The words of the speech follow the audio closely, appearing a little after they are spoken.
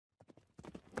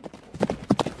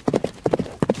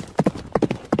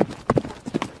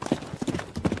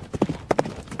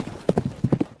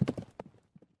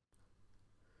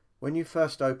When you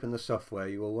first open the software,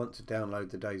 you will want to download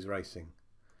the day's racing.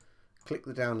 Click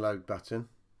the download button,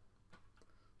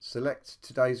 select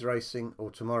today's racing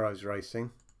or tomorrow's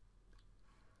racing.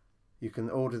 You can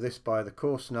order this by the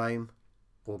course name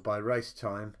or by race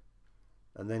time,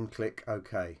 and then click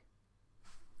OK.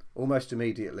 Almost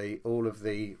immediately all of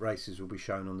the races will be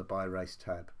shown on the By Race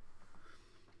tab.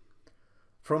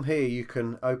 From here you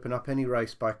can open up any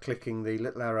race by clicking the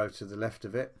little arrow to the left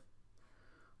of it,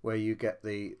 where you get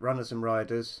the runners and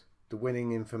riders, the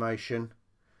winning information,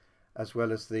 as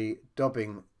well as the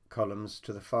dobbing columns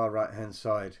to the far right hand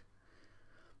side.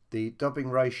 The dobbing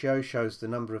ratio shows the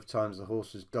number of times the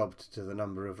horse has dobbed to the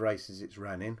number of races it's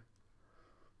ran in.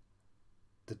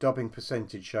 The dobbing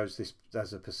percentage shows this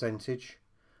as a percentage,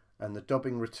 and the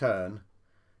dobbing return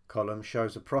column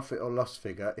shows a profit or loss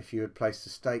figure if you had placed a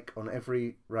stake on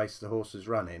every race the horse has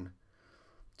run in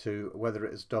to whether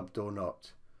it has dobbed or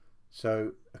not.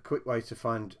 So a quick way to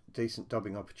find decent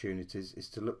dobbing opportunities is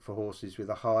to look for horses with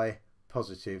a high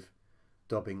positive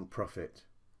dobbing profit.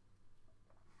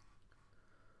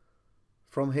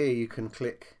 From here you can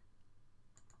click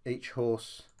each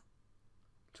horse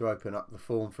to open up the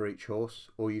form for each horse,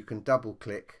 or you can double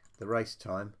click the race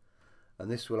time and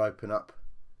this will open up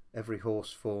every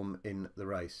horse form in the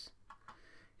race.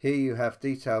 Here you have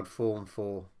detailed form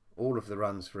for all of the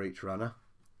runs for each runner,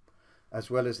 as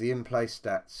well as the in-play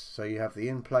stats. So you have the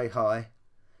in-play high,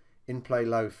 in-play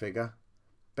low figure,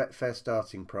 Betfair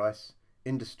starting price,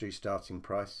 industry starting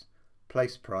price,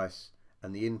 place price,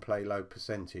 and the in-play low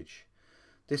percentage.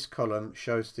 This column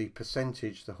shows the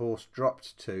percentage the horse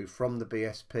dropped to from the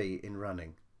BSP in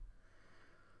running.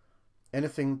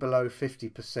 Anything below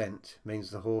 50%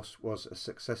 means the horse was a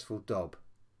successful dob,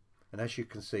 and as you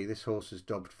can see this horse has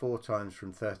dobbed 4 times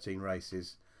from 13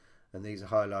 races, and these are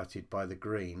highlighted by the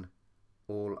green,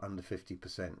 all under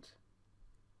 50%.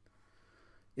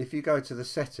 If you go to the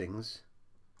settings,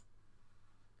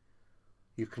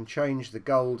 you can change the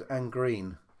gold and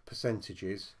green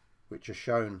percentages, which are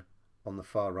shown on the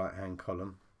far right hand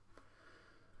column,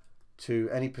 to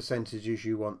any percentages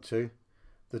you want to.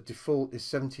 The default is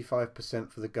 75%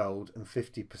 for the gold and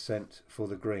 50% for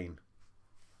the green.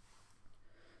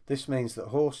 This means that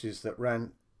horses that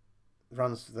runs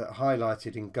that are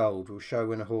highlighted in gold will show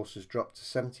when a horse has dropped to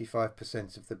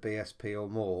 75% of the BSP or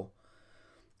more,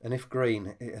 and if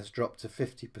green it has dropped to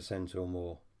 50% or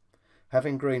more.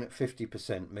 Having green at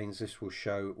 50% means this will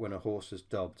show when a horse has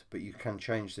dobbed, but you can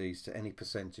change these to any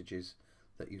percentages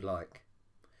that you like.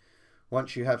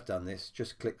 Once you have done this,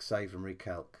 just click Save and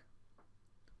Recalc.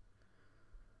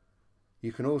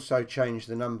 You can also change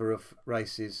the number of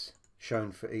races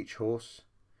shown for each horse.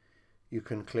 You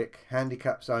can click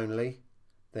Handicaps Only,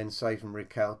 then Save and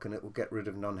Recalc, and it will get rid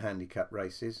of non-handicap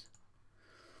races.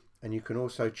 And you can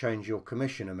also change your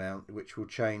commission amount, which will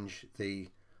change the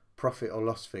profit or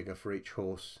loss figure for each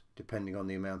horse depending on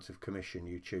the amount of commission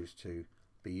you choose to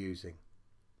be using.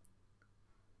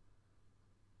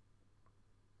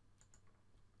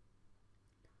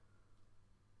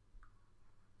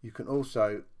 You can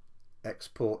also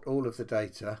export all of the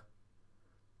data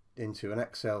into an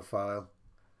Excel file,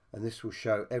 and this will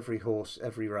show every horse,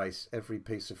 every race, every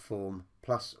piece of form,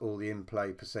 plus all the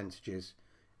in-play percentages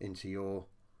into your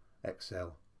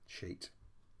Excel sheet.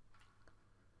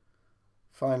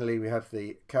 Finally, we have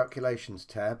the Calculations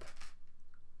tab.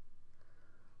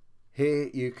 Here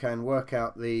you can work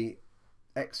out the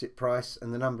exit price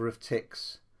and the number of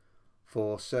ticks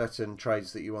for certain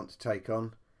trades that you want to take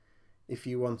on. If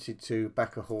you wanted to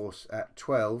back a horse at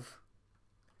 12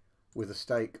 with a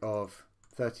stake of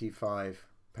 £35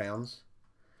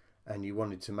 and you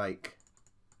wanted to make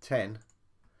 10,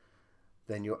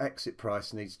 then your exit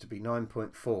price needs to be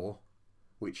 9.4,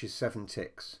 which is 7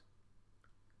 ticks.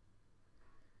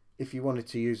 If you wanted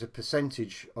to use a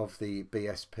percentage of the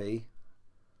BSP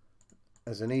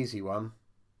as an easy one,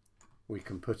 we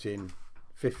can put in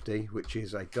 50, which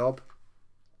is a dob,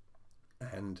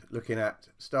 and looking at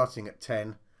starting at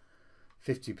 10,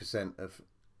 50% of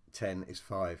 10 is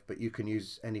 5, but you can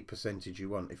use any percentage you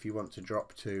want. If you want to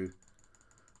drop to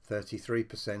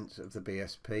 33% of the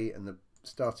BSP and the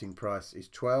starting price is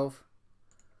 12,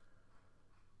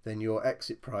 then your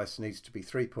exit price needs to be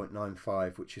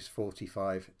 3.95, which is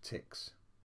 45 ticks.